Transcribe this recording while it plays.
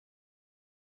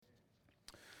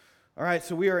All right,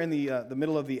 so we are in the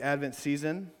middle of the Advent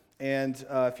season, and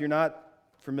if you're not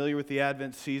familiar with the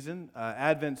Advent season,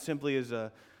 Advent simply is a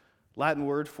Latin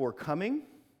word for coming,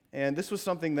 and this was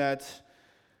something that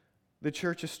the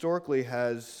church historically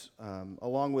has,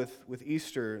 along with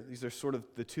Easter, these are sort of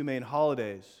the two main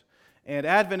holidays, and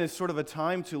Advent is sort of a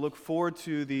time to look forward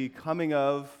to the coming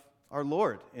of our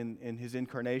Lord in His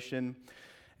incarnation,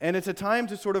 and it's a time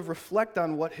to sort of reflect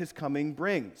on what His coming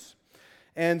brings.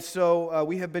 And so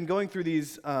we have been going through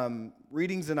these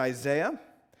readings in Isaiah.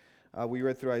 We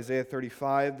read through Isaiah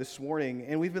 35 this morning,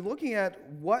 and we've been looking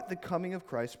at what the coming of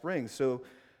Christ brings. So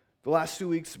the last 2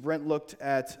 weeks, Brent looked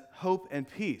at hope and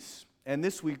peace, and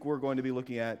this week we're going to be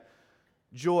looking at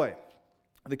joy.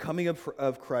 The coming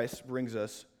of Christ brings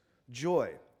us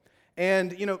joy.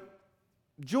 And,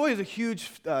 joy is a huge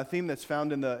theme that's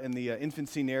found in the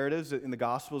infancy narratives, in the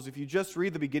Gospels. If you just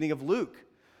read the beginning of Luke,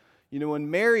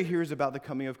 when Mary hears about the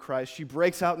coming of Christ, she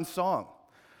breaks out in song.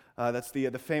 That's the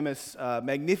famous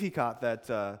Magnificat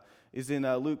that is in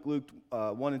Luke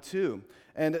 1 and 2.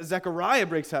 And Zechariah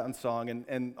breaks out in song,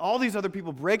 and all these other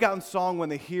people break out in song when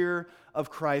they hear of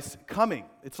Christ coming.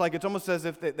 It's almost as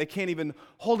if they can't even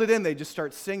hold it in, they just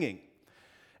start singing.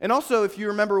 And also, if you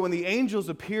remember when the angels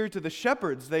appeared to the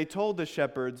shepherds, they told the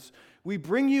shepherds, "We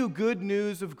bring you good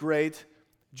news of great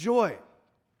joy."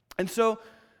 And so,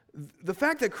 the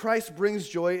fact that Christ brings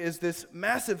joy is this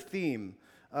massive theme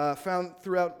found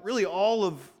throughout really all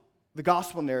of the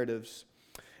gospel narratives.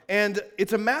 And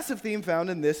it's a massive theme found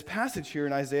in this passage here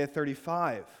in Isaiah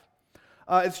 35.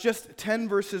 It's just 10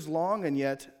 verses long, and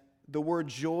yet the word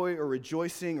joy or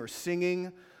rejoicing or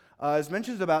singing is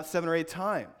mentioned about 7 or 8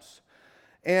 times.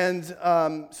 And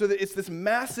so it's this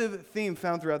massive theme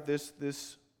found throughout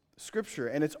this scripture,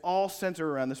 and it's all centered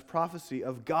around this prophecy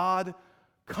of God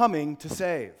coming to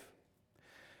save.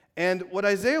 And what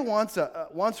Isaiah wants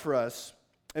for us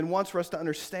and wants for us to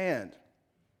understand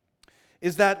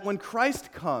is that when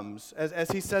Christ comes,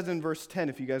 as he says in verse 10,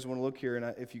 if you guys want to look here,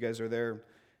 and if you guys are there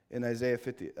in Isaiah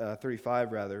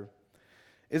 35 rather,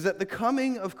 is that the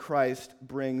coming of Christ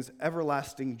brings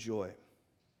everlasting joy.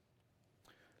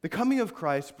 The coming of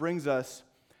Christ brings us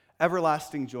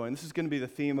everlasting joy. And this is going to be the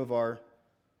theme of our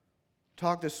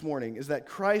talk this morning, is that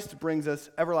Christ brings us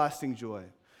everlasting joy.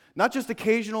 Not just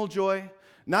occasional joy,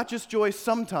 not just joy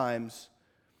sometimes,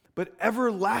 but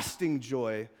everlasting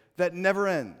joy that never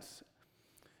ends.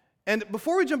 And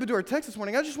before we jump into our text this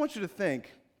morning, I just want you to think,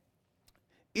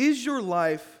 is your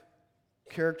life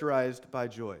characterized by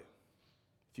joy?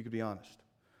 If you could be honest.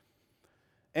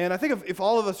 And I think if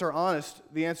all of us are honest,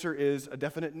 the answer is a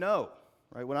definite no.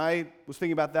 Right? When I was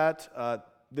thinking about that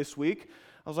this week,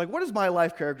 I was like, what is my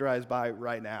life characterized by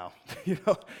right now?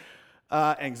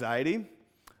 Anxiety,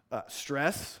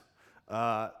 stress,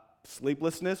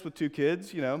 sleeplessness with 2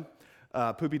 kids,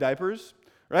 poopy diapers,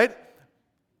 right?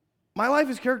 My life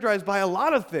is characterized by a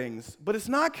lot of things, but it's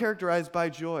not characterized by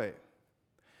joy,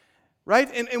 right?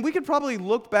 And we could probably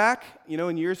look back,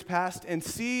 in years past and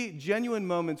see genuine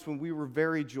moments when we were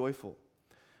very joyful.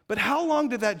 But how long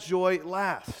did that joy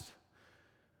last?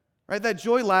 Right? That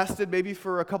joy lasted maybe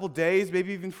for a couple days,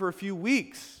 maybe even for a few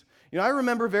weeks. I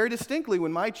remember very distinctly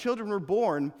when my children were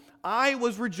born, I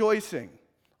was rejoicing.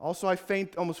 Also, I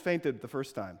almost fainted the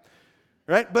first time,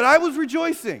 right? But I was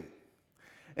rejoicing.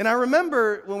 And I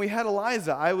remember when we had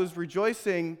Eliza, I was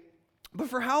rejoicing, but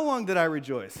for how long did I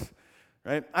rejoice,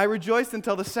 right? I rejoiced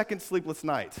until the second sleepless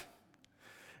night.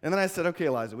 And then I said, okay,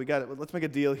 Eliza, let's make a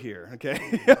deal here, okay?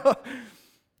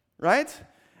 Right?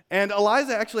 And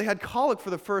Eliza actually had colic for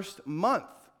the first month,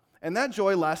 and that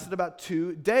joy lasted about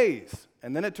 2 days.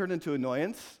 And then it turned into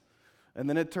annoyance, and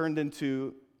then it turned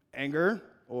into anger,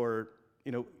 or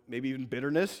maybe even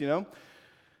bitterness,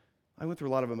 I went through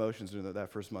a lot of emotions during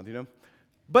that first month,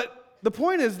 But the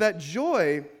point is that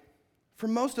joy, for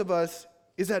most of us,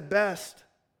 is at best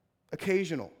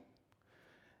occasional.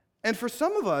 And for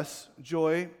some of us,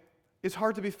 joy is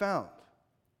hard to be found.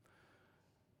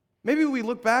 Maybe we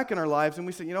look back in our lives and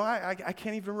we say, I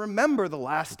can't even remember the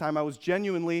last time I was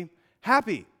genuinely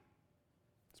happy.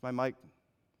 Is my mic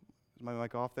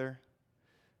off there?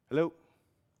 Hello?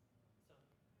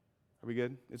 Are we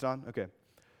good? It's on? Okay.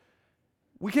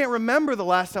 We can't remember the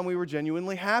last time we were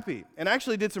genuinely happy. And I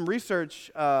actually did some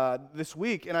research this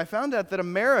week, and I found out that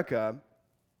America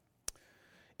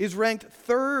is ranked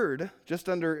 3rd, just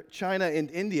under China and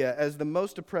India, as the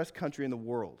most depressed country in the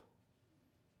world.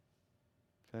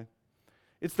 Okay?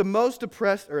 It's the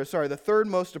the 3rd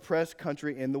most depressed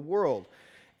country in the world.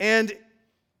 And,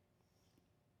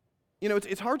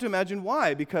 it's hard to imagine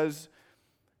why, because,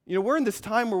 we're in this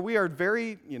time where we are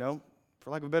very, for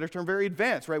lack of a better term, very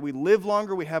advanced, right? We live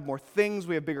longer, we have more things,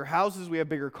 we have bigger houses, we have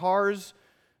bigger cars,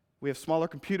 we have smaller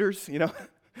computers,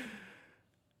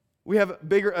 We have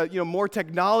bigger, more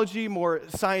technology, more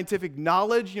scientific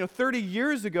knowledge. 30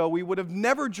 years ago, we would have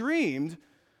never dreamed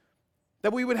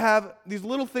that we would have these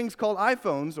little things called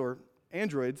iPhones or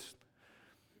Androids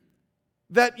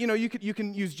that, you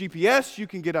can use GPS, you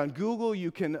can get on Google,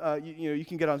 you can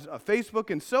get on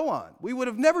Facebook and so on. We would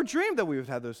have never dreamed that we would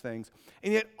have those things.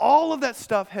 And yet all of that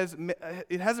stuff hasn't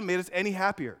made us any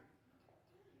happier.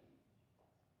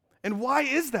 And why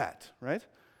is that, right?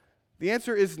 The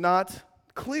answer is not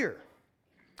clear.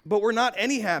 But we're not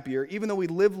any happier, even though we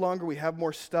live longer, we have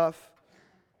more stuff,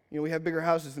 we have bigger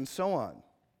houses and so on.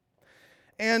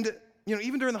 And,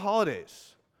 even during the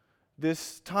holidays,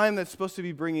 this time that's supposed to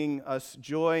be bringing us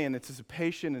joy and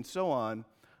anticipation and so on,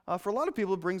 for a lot of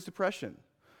people it brings depression.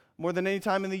 More than any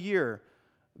time in the year,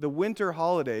 the winter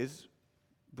holidays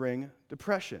bring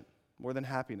depression more than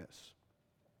happiness.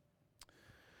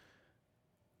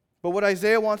 But what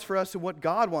Isaiah wants for us and what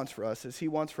God wants for us is he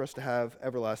wants for us to have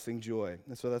everlasting joy.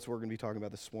 And so that's what we're going to be talking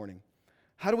about this morning.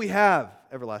 How do we have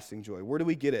everlasting joy? Where do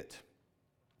we get it?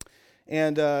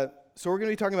 And so we're going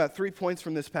to be talking about 3 points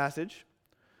from this passage.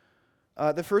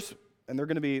 The first, and they're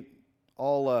going to be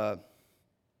all, they're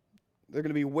going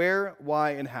to be where,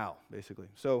 why, and how, basically.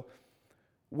 So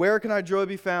where can our joy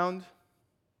be found?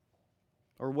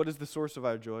 Or what is the source of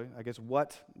our joy? I guess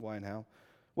what, why, and how.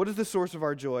 What is the source of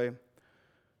our joy?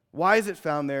 Why is it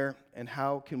found there, and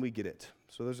how can we get it?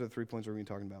 So those are the 3 points we're going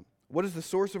to be talking about. What is the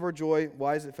source of our joy?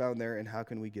 Why is it found there, and how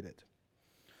can we get it?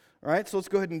 All right, so let's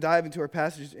go ahead and dive into our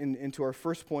passage, into our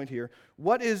first point here.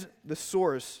 What is the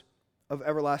source of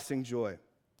everlasting joy?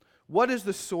 What is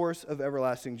the source of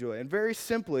everlasting joy? And very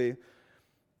simply,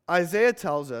 Isaiah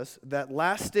tells us that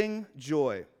lasting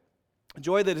joy,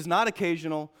 joy that is not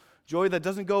occasional, joy that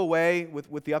doesn't go away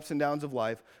with the ups and downs of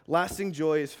life, lasting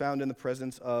joy is found in the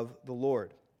presence of the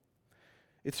Lord.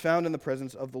 It's found in the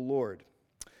presence of the Lord.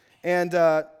 And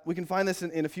we can find this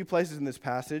in a few places in this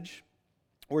passage,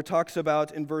 where it talks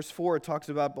about, in verse 4, it talks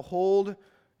about, behold,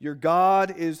 your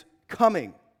God is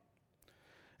coming.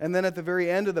 And then at the very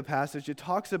end of the passage, it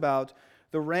talks about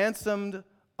the ransomed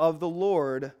of the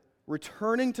Lord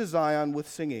returning to Zion with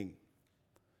singing.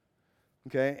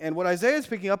 Okay, and what Isaiah is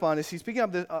picking up on is he's picking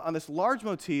up on this large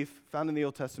motif found in the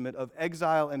Old Testament of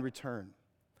exile and return.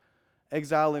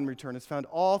 Exile and return. It's found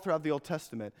all throughout the Old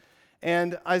Testament.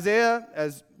 And Isaiah,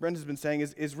 as Brenda's been saying,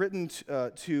 is written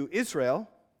to Israel,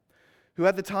 who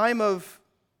at the time of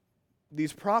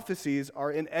these prophecies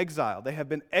are in exile. They have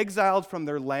been exiled from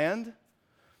their land,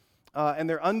 and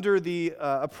they're under the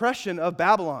oppression of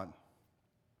Babylon.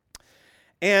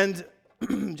 And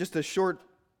just a short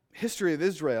history of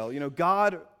Israel,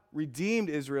 God redeemed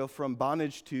Israel from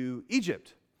bondage to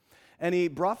Egypt. And he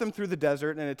brought them through the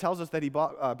desert, and it tells us that he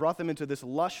brought them into this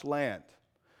lush land.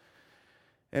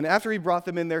 And after he brought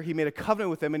them in there, he made a covenant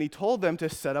with them, and he told them to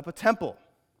set up a temple.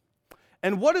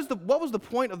 And what was the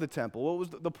point of the temple?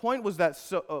 The point was that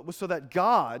so that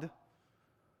God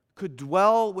could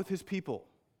dwell with his people.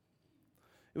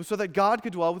 It was so that God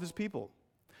could dwell with his people.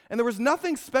 And there was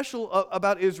nothing special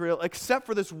about Israel except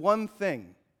for this one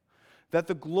thing, that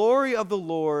the glory of the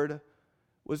Lord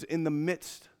was in the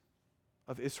midst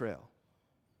of Israel.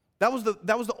 That was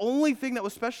the only thing that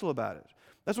was special about it.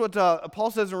 That's what Paul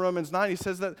says in Romans 9. He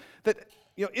says that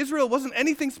Israel wasn't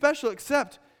anything special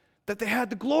except that they had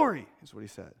the glory, is what he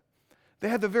said. They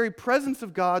had the very presence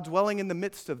of God dwelling in the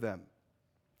midst of them.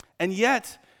 And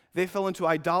yet, they fell into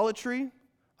idolatry.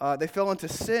 They fell into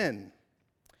sin.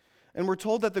 And we're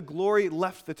told that the glory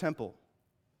left the temple.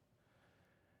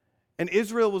 And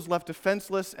Israel was left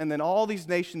defenseless, and then all these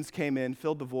nations came in,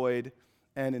 filled the void,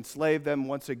 and enslaved them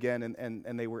once again,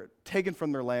 and they were taken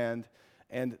from their land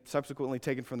and subsequently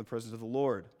taken from the presence of the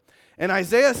Lord. And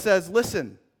Isaiah says,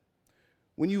 listen,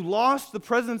 when you lost the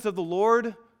presence of the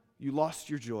Lord, you lost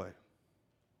your joy.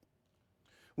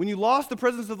 When you lost the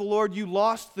presence of the Lord, you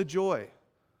lost the joy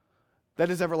that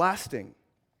is everlasting.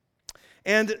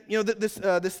 And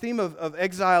this theme of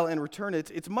exile and return,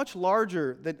 it's much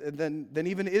larger than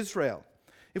even Israel.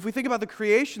 If we think about the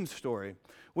creation story,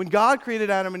 when God created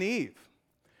Adam and Eve,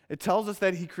 it tells us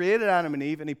that he created Adam and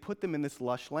Eve and he put them in this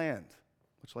lush land,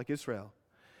 much like Israel.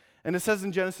 And it says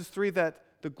in Genesis 3 that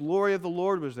the glory of the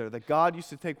Lord was there, that God used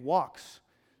to take walks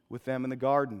with them in the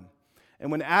garden.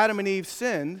 And when Adam and Eve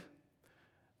sinned,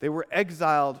 they were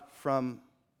exiled from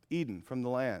Eden, from the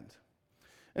land.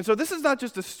 And so this is not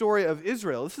just a story of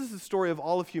Israel, this is the story of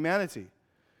all of humanity.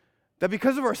 That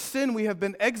because of our sin, we have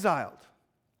been exiled.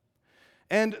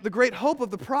 And the great hope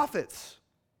of the prophets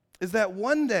is that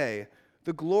one day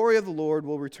the glory of the Lord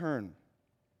will return.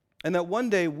 and that one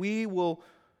day we will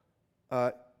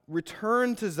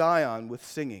return to Zion with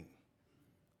singing.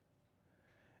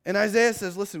 And Isaiah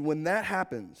says, listen, when that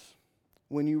happens,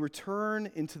 when you return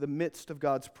into the midst of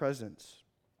God's presence,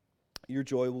 your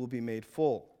joy will be made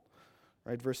full.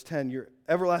 Right? Verse 10, your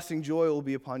everlasting joy will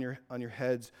be on your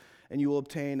heads, and you will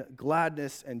obtain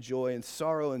gladness and joy, and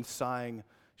sorrow and sighing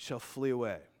shall flee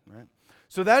away. Right?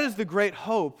 So that is the great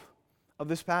hope of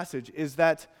this passage, is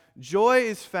that joy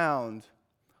is found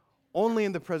only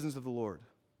in the presence of the Lord.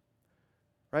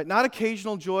 Right? Not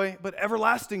occasional joy, but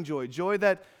everlasting joy. Joy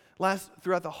that lasts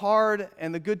throughout the hard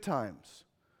and the good times.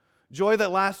 Joy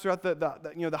that lasts throughout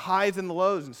the highs and the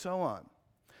lows and so on.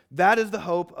 That is the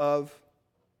hope of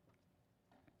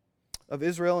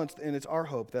Israel, and it's our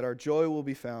hope that our joy will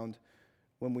be found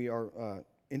when we are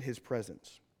in His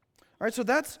presence. All right, so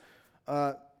that's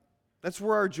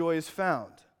where our joy is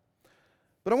found.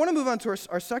 But I want to move on to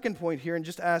our second point here and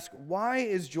just ask, why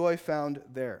is joy found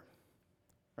there?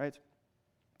 Right?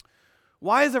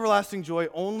 Why is everlasting joy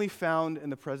only found in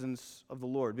the presence of the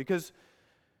Lord? Because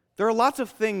there are lots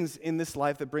of things in this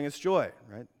life that bring us joy,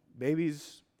 right?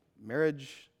 Babies,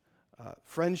 marriage,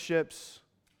 friendships,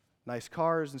 nice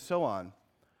cars, and so on.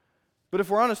 But if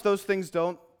we're honest, those things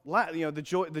don't last.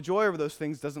 The joy over those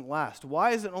things doesn't last.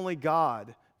 Why is it only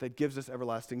God that gives us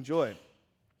everlasting joy?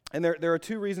 And there are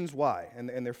two reasons why,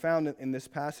 and they're found in this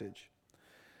passage.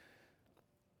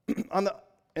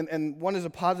 And one is a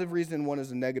positive reason, and one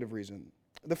is a negative reason.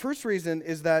 The first reason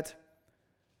is that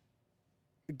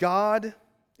God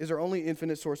is our only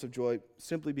infinite source of joy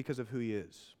simply because of who He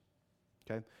is.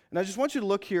 Okay? And I just want you to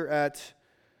look here at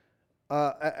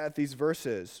these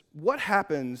verses. What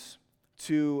happens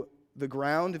to the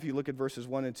ground if you look at verses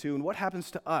 1 and 2, and what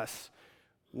happens to us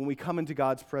when we come into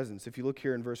God's presence? If you look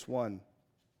here in verse 1.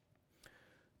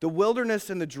 The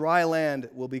wilderness and the dry land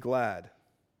will be glad.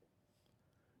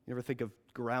 You never think of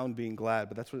ground being glad,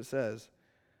 but that's what it says.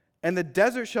 And the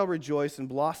desert shall rejoice and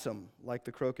blossom like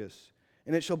the crocus,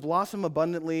 and it shall blossom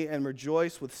abundantly and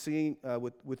rejoice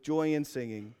with joy and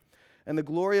singing. And the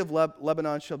glory of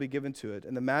Lebanon shall be given to it,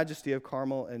 and the majesty of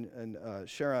Carmel and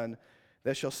Sharon,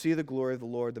 that shall see the glory of the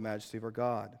Lord, the majesty of our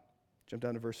God. Jump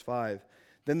down to verse 5.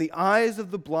 Then the eyes of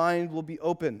the blind will be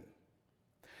open,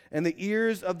 and the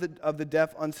ears of the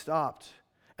deaf unstopped,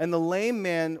 and the lame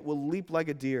man will leap like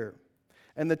a deer,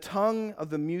 and the tongue of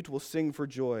the mute will sing for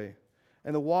joy.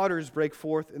 And the waters break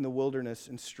forth in the wilderness,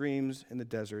 and streams in the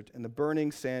desert, and the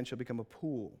burning sand shall become a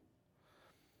pool.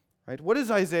 Right? What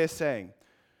is Isaiah saying?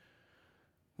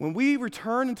 When we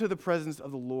return into the presence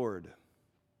of the Lord,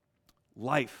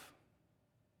 life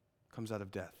comes out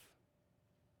of death.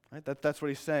 Right? That's what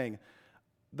he's saying.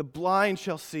 The blind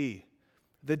shall see,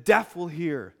 the deaf will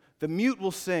hear, the mute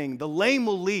will sing, the lame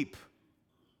will leap.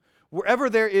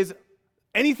 Wherever there is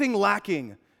anything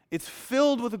lacking, it's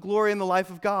filled with the glory and the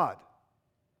life of God.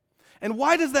 And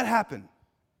why does that happen?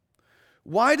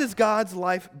 Why does God's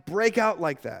life break out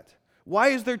like that? Why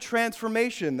is there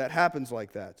transformation that happens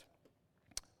like that?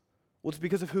 Well, it's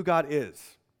because of who God is.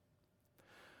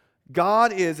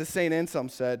 God is, as St. Anselm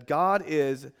said, God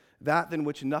is that than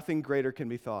which nothing greater can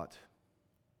be thought.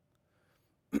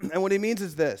 And what he means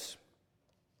is this.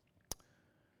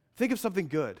 Think of something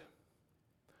good.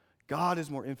 God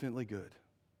is more infinitely good.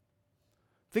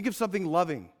 Think of something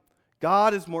loving.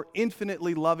 God is more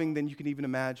infinitely loving than you can even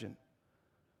imagine.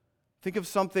 Think of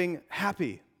something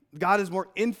happy. God is more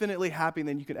infinitely happy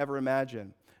than you can ever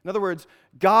imagine. In other words,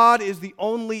 God is the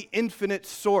only infinite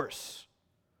source.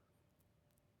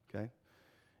 Okay?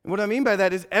 And what I mean by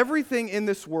that is everything in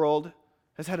this world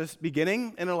has had a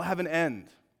beginning and it'll have an end.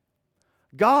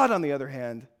 God, on the other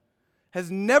hand,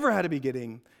 has never had a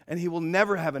beginning and He will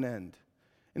never have an end.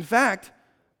 In fact,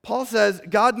 Paul says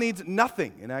God needs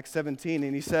nothing in Acts 17,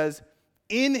 and he says,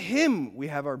 in Him we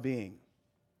have our being.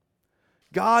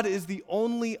 God is the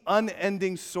only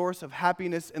unending source of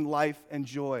happiness and life and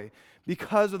joy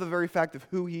because of the very fact of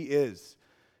who He is.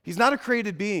 He's not a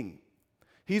created being.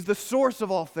 He's the source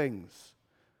of all things.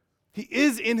 He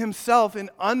is in Himself an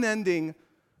unending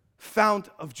fount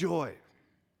of joy.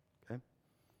 Okay?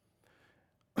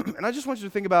 And I just want you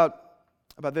to think about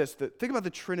this. Think about the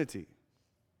Trinity.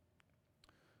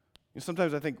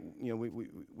 Sometimes I think,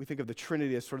 we think of the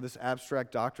Trinity as sort of this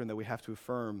abstract doctrine that we have to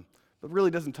affirm, but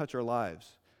really doesn't touch our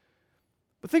lives.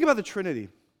 But think about the Trinity.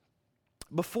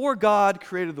 Before God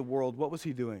created the world, what was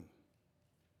He doing?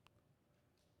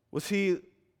 Was He,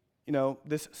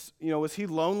 was He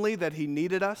lonely that He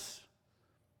needed us?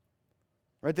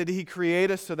 Right? Did He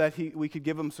create us so that we could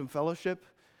give Him some fellowship?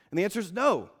 And the answer is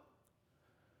no.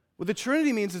 What the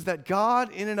Trinity means is that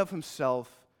God, in and of Himself,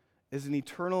 is an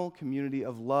eternal community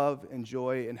of love and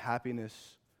joy and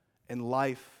happiness and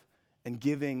life and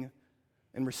giving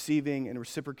and receiving and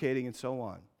reciprocating and so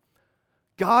on.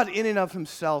 God in and of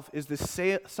himself is this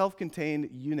self-contained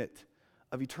unit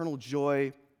of eternal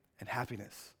joy and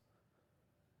happiness.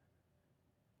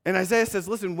 And Isaiah says,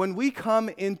 listen, when we come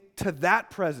into that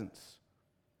presence,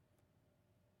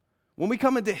 when we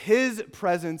come into his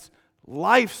presence,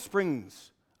 life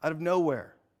springs out of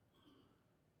nowhere.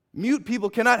 Mute people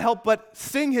cannot help but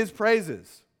sing his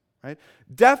praises, right?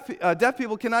 Deaf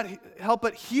people cannot help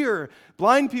but hear.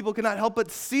 Blind people cannot help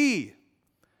but see.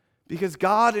 Because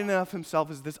God in and of himself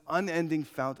is this unending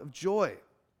fount of joy.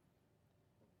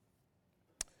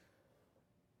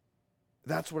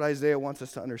 That's what Isaiah wants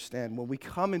us to understand. When we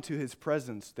come into his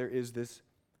presence, there is this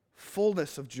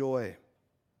fullness of joy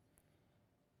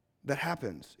that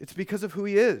happens. It's because of who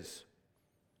he is.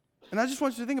 And I just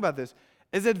want you to think about this.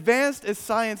 As advanced as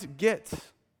science gets,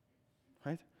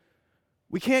 right?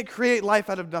 We can't create life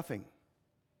out of nothing.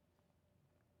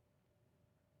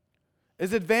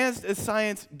 As advanced as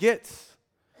science gets,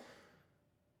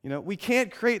 we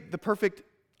can't create the perfect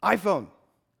iPhone.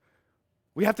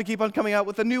 We have to keep on coming out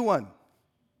with a new one,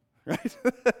 right?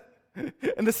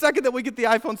 And the second that we get the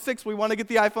iPhone 6, we want to get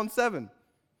the iPhone 7.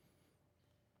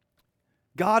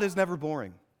 God is never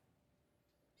boring.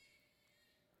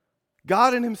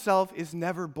 God in himself is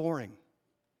never boring.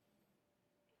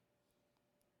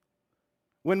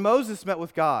 When Moses met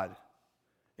with God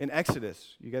in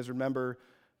Exodus, you guys remember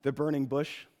the burning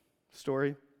bush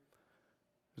story?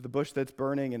 There's the bush that's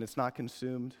burning and it's not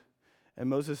consumed. And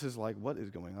Moses is like, what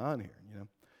is going on here?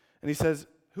 And he says,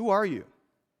 who are you?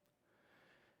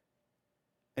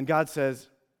 And God says,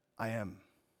 I am.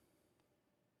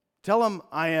 Tell him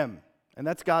I am. And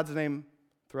that's God's name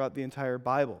throughout the entire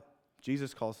Bible.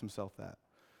 Jesus calls himself that.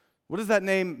 What does that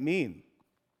name mean?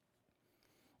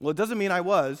 Well, it doesn't mean I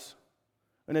was,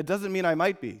 and it doesn't mean I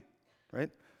might be,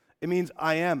 right? It means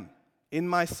I am. In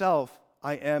myself,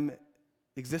 I am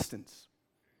existence.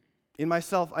 In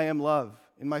myself, I am love.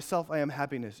 In myself, I am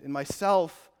happiness. In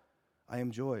myself, I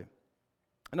am joy.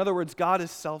 In other words, God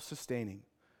is self-sustaining.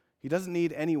 He doesn't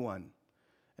need anyone,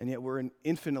 and yet we're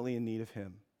infinitely in need of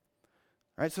him.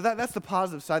 All right, so that's the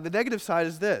positive side. The negative side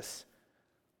is this.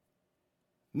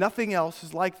 Nothing else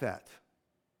is like that,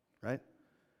 right?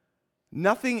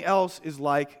 Nothing else is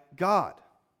like God.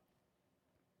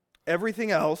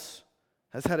 Everything else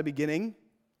has had a beginning,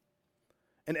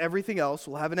 and everything else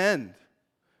will have an end.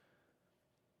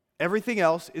 Everything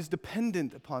else is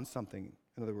dependent upon something,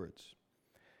 in other words.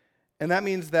 And that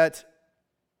means that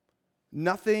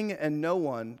nothing and no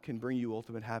one can bring you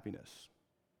ultimate happiness,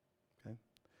 okay?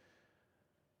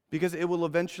 Because it will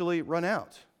eventually run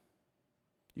out.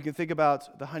 You can think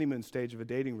about the honeymoon stage of a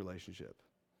dating relationship,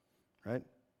 right?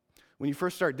 When you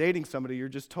first start dating somebody, you're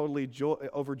just totally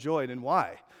overjoyed. And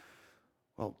why?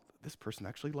 Well, this person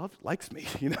actually likes me,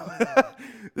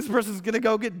 This person's going to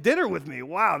go get dinner with me.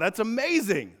 Wow, that's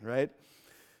amazing, right?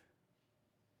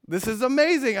 This is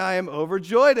amazing. I am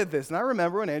overjoyed at this. And I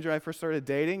remember when Andrew and I first started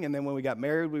dating, and then when we got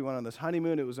married, we went on this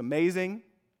honeymoon. It was amazing.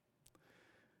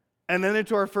 And then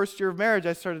into our first year of marriage,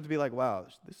 I started to be like, wow,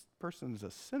 this person's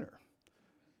a sinner.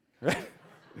 Right?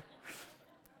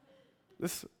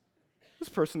 This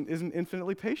person isn't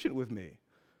infinitely patient with me.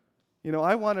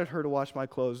 I wanted her to wash my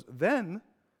clothes then,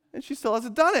 and she still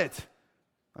hasn't done it.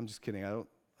 I'm just kidding.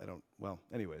 Well,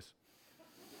 anyways.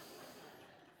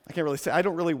 I can't really say, I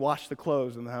don't really wash the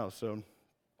clothes in the house, so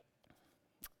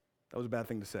that was a bad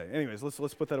thing to say. Anyways,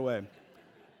 let's put that away.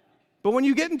 But when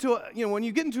you get into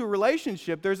a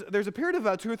relationship, there's a period of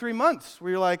about 2 or 3 months where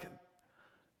you're like,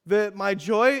 my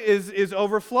joy is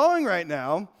overflowing right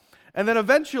now, and then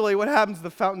eventually what happens,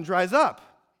 the fountain dries up.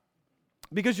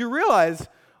 Because you realize,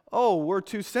 we're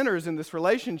two sinners in this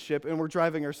relationship, and we're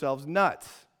driving ourselves nuts.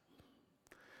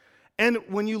 And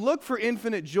when you look for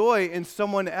infinite joy in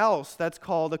someone else, that's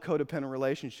called a codependent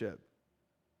relationship.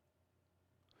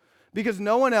 Because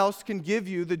no one else can give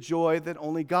you the joy that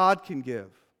only God can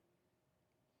give.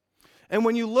 And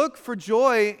when you look for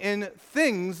joy in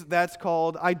things, that's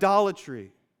called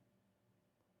idolatry.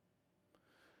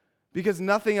 Because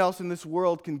nothing else in this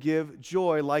world can give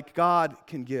joy like God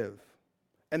can give.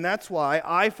 And that's why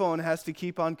iPhone has to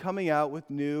keep on coming out with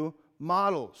new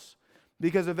models.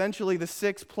 Because eventually the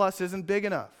 6 Plus isn't big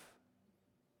enough.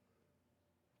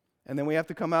 And then we have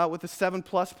to come out with the 7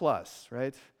 Plus Plus,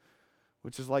 right?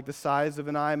 Which is like the size of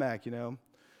an iMac,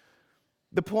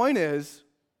 The point is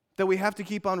that we have to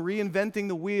keep on reinventing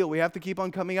the wheel. We have to keep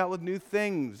on coming out with new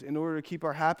things in order to keep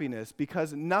our happiness,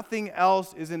 because nothing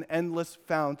else is an endless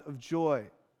fount of joy.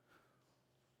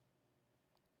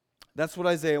 That's what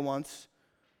Isaiah wants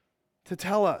to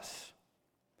tell us.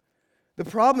 The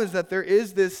problem is that there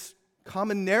is this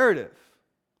common narrative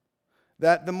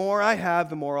that the more I have,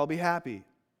 the more I'll be happy.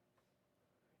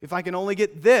 If I can only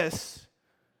get this,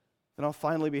 then I'll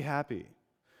finally be happy.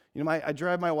 I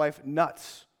drive my wife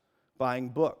nuts buying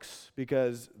books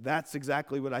because that's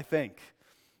exactly what I think.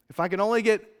 If I can only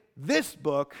get this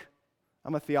book,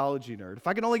 I'm a theology nerd. If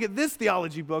I can only get this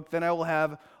theology book, then I will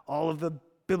have all of the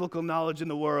biblical knowledge in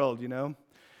the world, And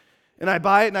I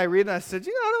buy it and I read it and I said,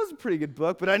 that was a pretty good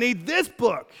book, but I need this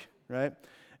book, right?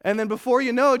 And then before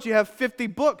you know it, you have 50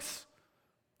 books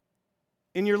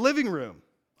in your living room,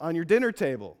 on your dinner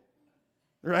table,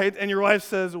 right? And your wife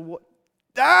says,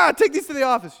 take these to the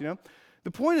office,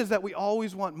 The point is that we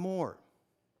always want more.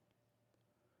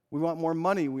 We want more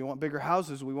money, we want bigger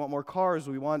houses, we want more cars,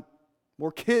 we want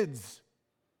more kids,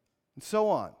 and so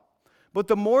on. But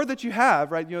the more that you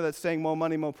have, right, that saying, more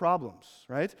money, more problems,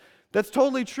 right? That's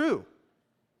totally true.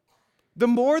 The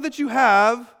more that you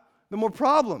have, the more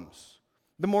problems.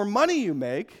 The more money you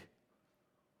make,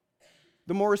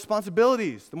 the more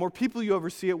responsibilities, the more people you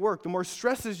oversee at work, the more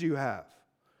stresses you have.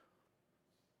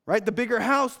 Right? The bigger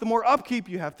house, the more upkeep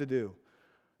you have to do.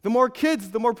 The more kids,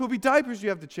 the more poopy diapers you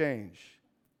have to change.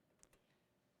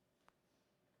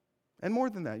 And more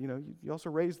than that, you also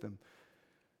raise them.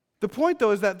 The point,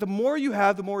 though, is that the more you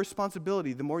have, the more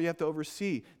responsibility, the more you have to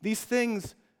oversee. These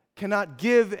things cannot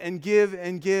give and give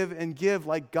and give and give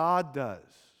like God does.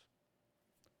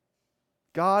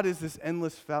 God is this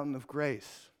endless fountain of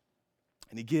grace.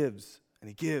 And He gives, and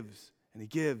He gives, and He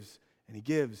gives, and He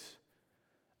gives.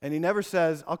 And He never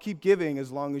says, I'll keep giving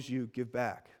as long as you give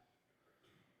back.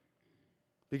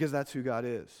 Because that's who God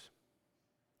is.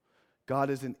 God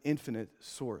is an infinite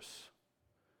source.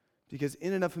 Because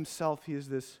in and of Himself, He is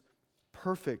this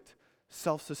perfect,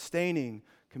 self-sustaining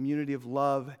community of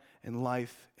love and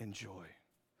life and joy.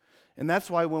 And that's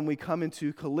why when we come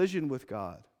into collision with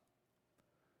God,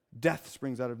 death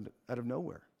springs out of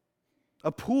nowhere.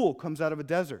 A pool comes out of a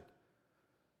desert.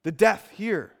 The deaf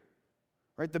hear,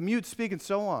 right? The mute speak, and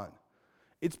so on.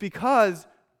 It's because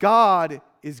God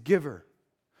is giver,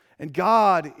 and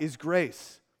God is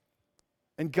grace,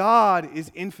 and God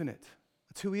is infinite.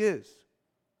 That's who He is.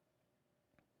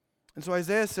 And so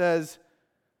Isaiah says,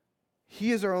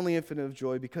 He is our only infinite of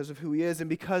joy because of who He is and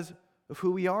because of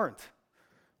who we aren't.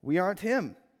 We aren't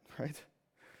Him, right?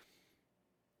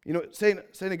 St.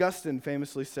 Augustine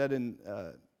famously said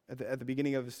at the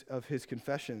beginning of his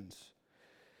Confessions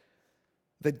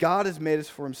that God has made us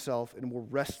for Himself and we're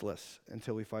restless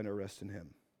until we find our rest in Him.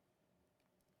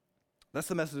 That's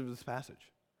the message of this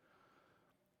passage.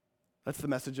 That's the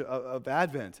message of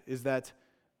Advent, is that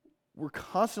we're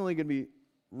constantly going to be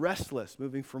restless,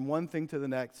 moving from one thing to the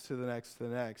next, to the next, to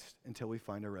the next, until we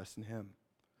find our rest in Him.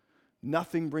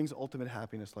 Nothing brings ultimate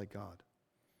happiness like God.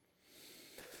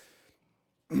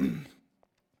 And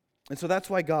so that's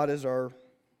why God is our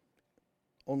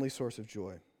only source of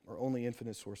joy, our only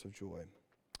infinite source of joy.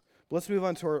 But let's move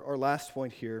on to our last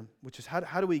point here, which is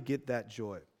how do we get that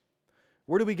joy?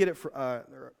 Where do we get it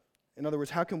in other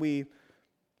words, how can we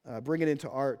bring it into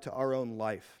our own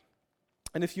life?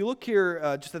 And if you look here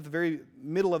just at the very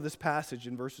middle of this passage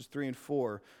in verses 3 and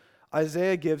 4,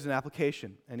 Isaiah gives an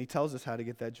application, and he tells us how to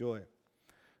get that joy.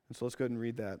 And so let's go ahead and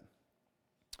read that.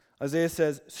 Isaiah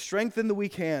says, "Strengthen the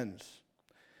weak hands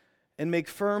and make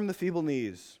firm the feeble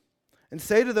knees, and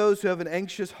say to those who have an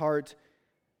anxious heart,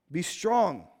 be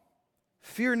strong,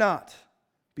 fear not.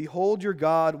 Behold, your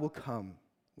God will come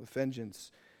with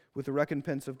vengeance, with the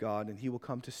recompense of God, and He will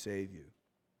come to save you."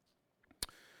 All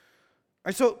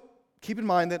right, so keep in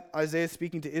mind that Isaiah is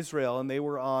speaking to Israel, and they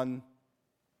were on,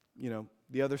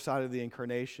 the other side of the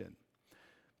incarnation.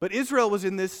 But Israel was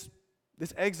in this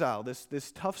exile,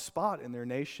 this tough spot in their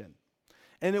nation.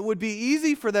 And it would be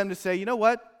easy for them to say, you know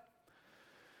what?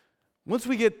 Once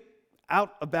we get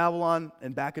out of Babylon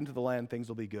and back into the land, things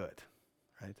will be good,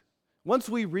 right? Once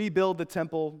we rebuild the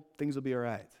temple, things will be all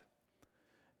right.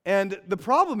 And the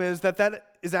problem is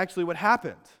that is actually what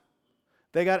happened.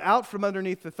 They got out from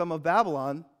underneath the thumb of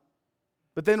Babylon,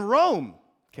 but then Rome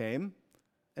came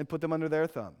and put them under their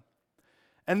thumb.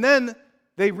 And then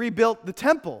they rebuilt the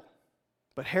temple,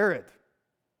 but Herod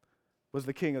was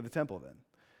the king of the temple then.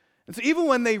 And so even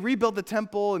when they rebuilt the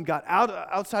temple and got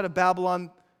outside of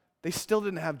Babylon, they still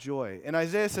didn't have joy. And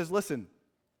Isaiah says, listen,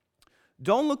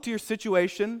 don't look to your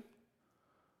situation.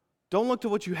 Don't look to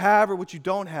what you have or what you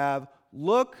don't have.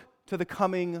 Look to the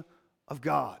coming of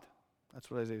God.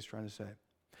 That's what Isaiah is trying to say.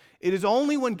 It is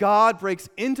only when God breaks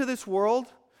into this world,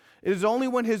 it is only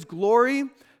when His glory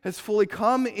has fully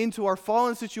come into our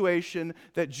fallen situation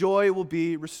that joy will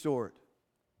be restored.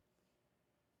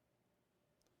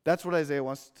 That's what Isaiah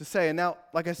wants to say. And now,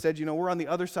 like I said, we're on the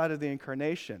other side of the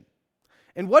incarnation.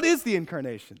 And what is the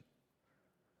incarnation?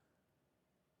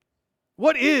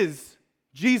 What is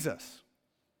Jesus?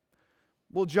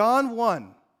 Well, John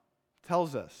 1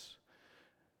 tells us,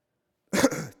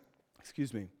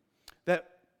 excuse me, that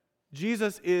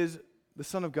Jesus is the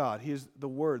Son of God. He is the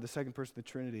Word, the second person of the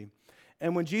Trinity.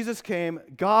 And when Jesus came,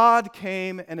 God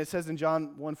came, and it says in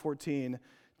John 1:14,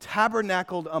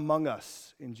 tabernacled among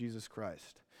us in Jesus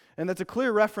Christ. And that's a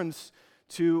clear reference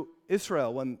to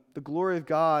Israel when the glory of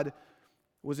God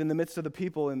was in the midst of the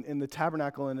people in the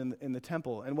tabernacle and in the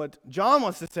temple. And what John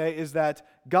wants to say is that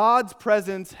God's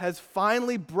presence has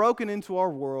finally broken into our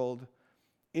world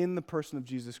in the person of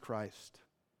Jesus Christ.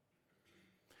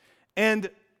 And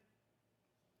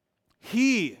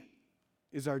He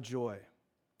is our joy.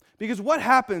 Because what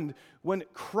happened when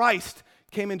Christ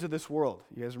came into this world?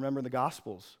 You guys remember in the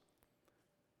Gospels?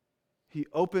 He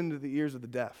opened the ears of the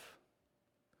deaf,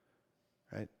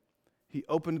 right? He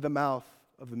opened the mouth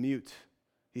of the mute.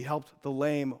 He helped the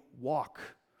lame walk.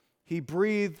 He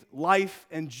breathed life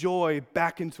and joy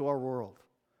back into our world.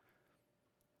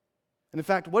 And in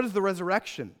fact, what is the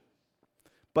resurrection?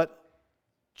 But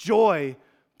joy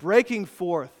breaking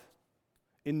forth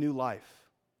in new life.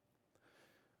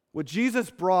 What Jesus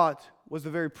brought was the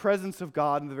very presence of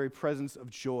God and the very presence of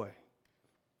joy.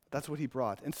 That's what He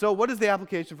brought. And so what is the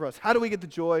application for us? How do we get the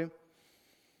joy?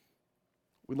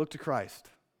 We look to Christ.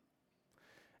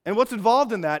 And what's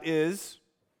involved in that is,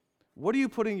 what are you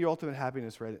putting your ultimate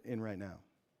happiness in right now?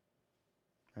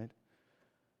 Right?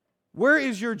 Where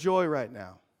is your joy right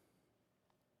now?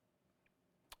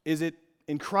 Is it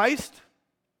in Christ?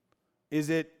 Is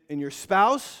it in your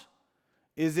spouse?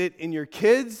 Is it in your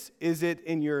kids? Is it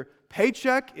in your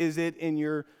paycheck? Is it in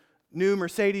your new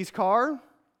Mercedes car?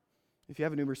 If you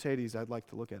have a new Mercedes, I'd like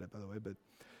to look at it, by the way. But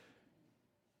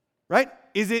right?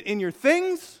 Is it in your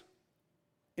things?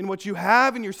 In what you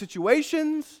have, in your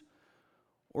situations?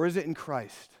 Or is it in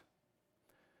Christ?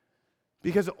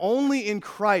 Because only in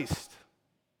Christ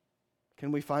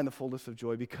can we find the fullness of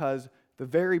joy, because the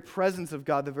very presence of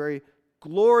God, the very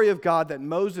glory of God that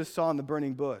Moses saw in the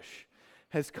burning bush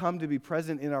has come to be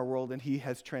present in our world, and He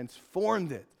has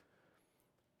transformed it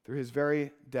through His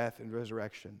very death and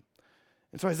resurrection.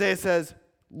 And so Isaiah says,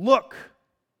 look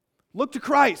to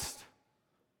Christ,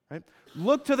 right?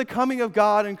 Look to the coming of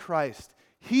God in Christ.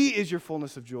 He is your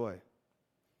fullness of joy.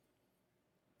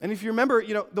 And if you remember,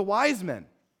 the wise men,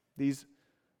 these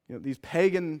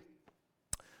pagan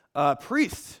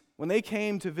priests, when they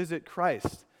came to visit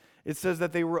Christ, it says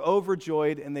that they were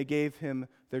overjoyed and they gave Him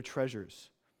their treasures.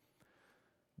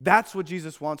 That's what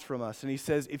Jesus wants from us. And He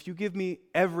says, if you give me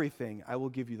everything, I will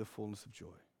give you the fullness of joy.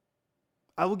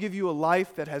 I will give you a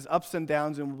life that has ups and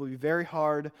downs and will be very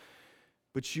hard,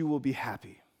 but you will be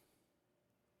happy.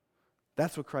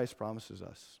 That's what Christ promises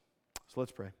us. So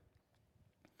let's pray.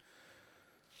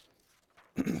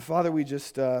 Father, we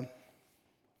just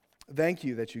thank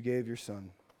You that You gave Your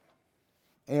Son.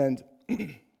 And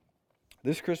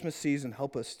this Christmas season,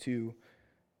 help us to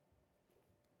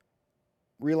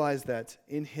realize that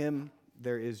in Him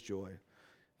there is joy,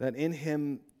 that in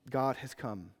Him God has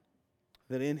come,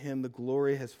 that in Him the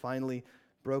glory has finally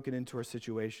broken into our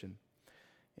situation.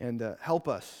 And help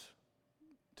us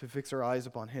to fix our eyes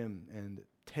upon Him and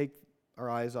take our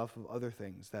eyes off of other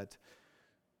things that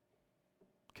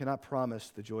cannot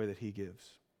promise the joy that He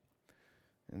gives.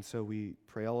 And so we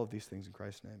pray all of these things in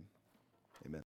Christ's name. Amen.